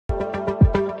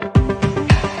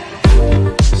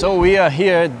So we are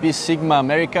here at BiS Sigma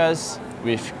Americas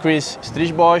with Chris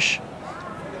Strijbosch,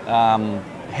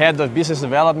 Head of Business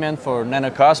Development for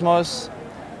Nanocosmos.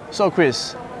 So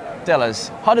Chris, tell us,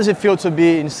 how does it feel to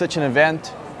be in such an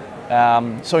event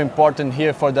so important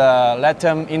here for the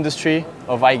LatAm industry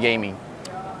of iGaming?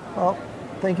 Well,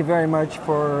 thank you very much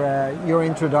for your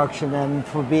introduction and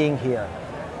for being here.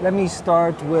 Let me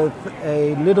start with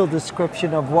a little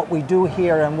description of what we do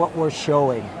here and what we're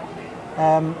showing.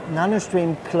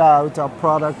 NanoStream Cloud, our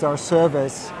product, our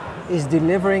service, is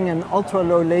delivering an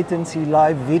ultra-low latency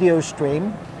live video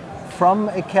stream from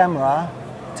a camera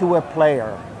to a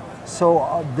player.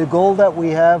 So the goal that we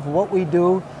have, what we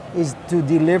do, is to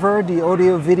deliver the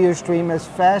audio video stream as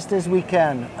fast as we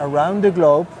can around the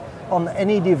globe on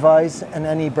any device and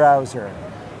any browser.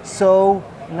 So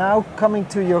now coming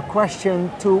to your question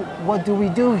to what do we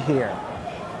do here?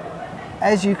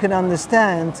 As you can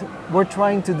understand, we're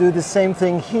trying to do the same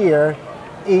thing here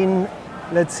in,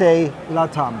 let's say,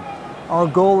 LatAm. Our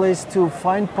goal is to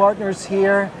find partners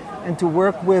here and to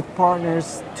work with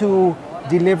partners to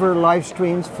deliver live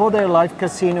streams for their live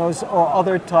casinos or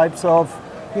other types of,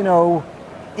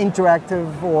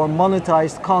 interactive or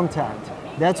monetized content.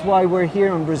 That's why we're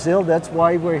here in Brazil. That's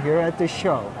why we're here at the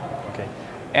show. Okay.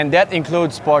 And that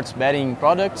includes sports betting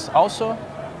products also?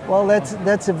 Well,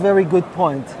 that's a very good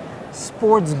point.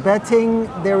 Sports betting,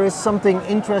 there is something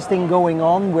interesting going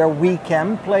on where we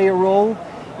can play a role,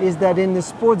 is that in the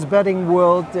sports betting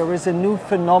world there is a new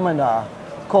phenomena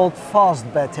called fast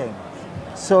betting.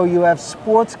 So you have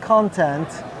sports content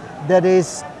that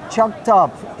is chucked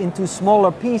up into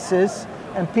smaller pieces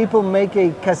and people make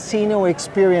a casino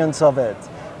experience of it.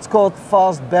 It's called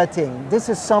fast betting. This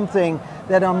is something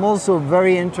that I'm also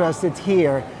very interested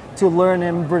here to learn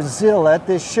in Brazil at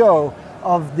this show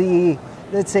of the,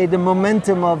 let's say, the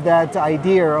momentum of that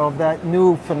idea, of that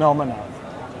new phenomenon.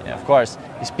 Yeah, of course.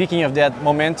 Speaking of that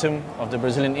momentum of the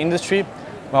Brazilian industry,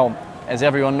 well, as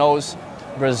everyone knows,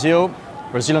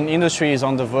 Brazilian industry is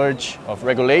on the verge of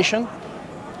regulation.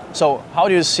 So how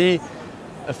do you see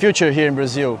a future here in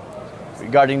Brazil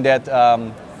regarding that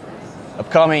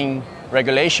upcoming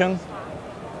regulation?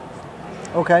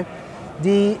 Okay.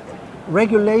 The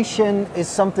regulation is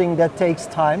something that takes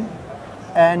time.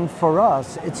 And for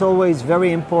us, it's always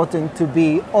very important to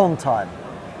be on time.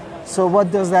 So what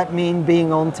does that mean,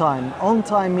 being on time? On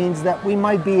time means that we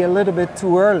might be a little bit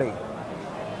too early,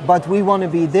 but we want to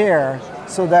be there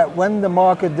so that when the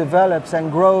market develops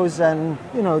and grows and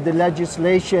the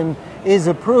legislation is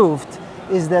approved,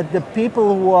 is that the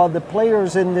people who are the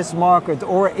players in this market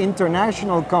or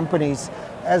international companies,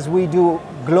 as we do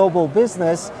global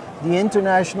business, the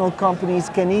international companies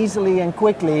can easily and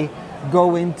quickly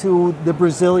go into the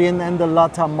Brazilian and the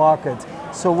LatAm market.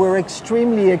 So we're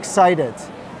extremely excited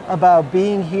about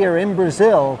being here in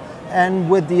Brazil and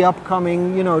with the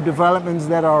upcoming developments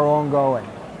that are ongoing.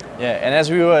 Yeah, and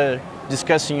as we were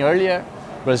discussing earlier,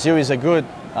 Brazil is a good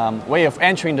way of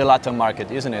entering the LatAm market,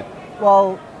 isn't it?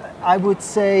 Well, I would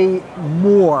say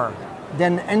more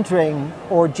than entering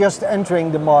or just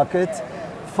entering the market.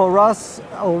 For us,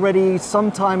 already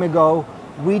some time ago,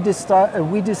 we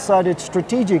decided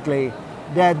strategically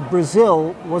that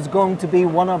Brazil was going to be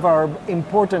one of our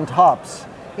important hubs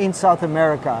in South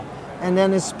America. And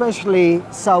then especially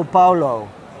Sao Paulo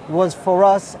was for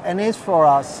us and is for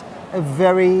us a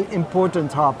very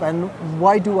important hub. And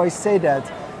why do I say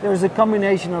that? There's a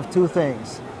combination of two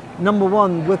things. Number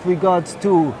one, with regards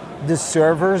to the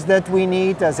servers that we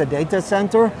need as a data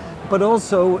center, but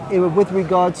also with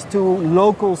regards to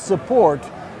local support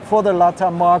for the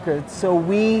LatAm market. So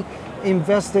we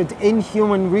invested in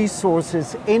human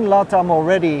resources in LatAm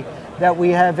already that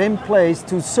we have in place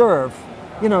to serve,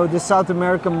 the South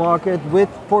American market with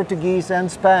Portuguese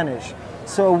and Spanish.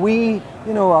 So we,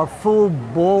 are full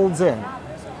balls in.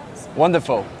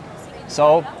 Wonderful.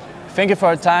 So thank you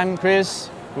for your time, Chris.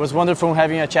 It was wonderful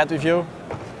having a chat with you.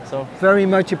 Very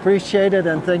much appreciated,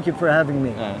 and thank you for having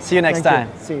me. See you next time.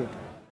 See you.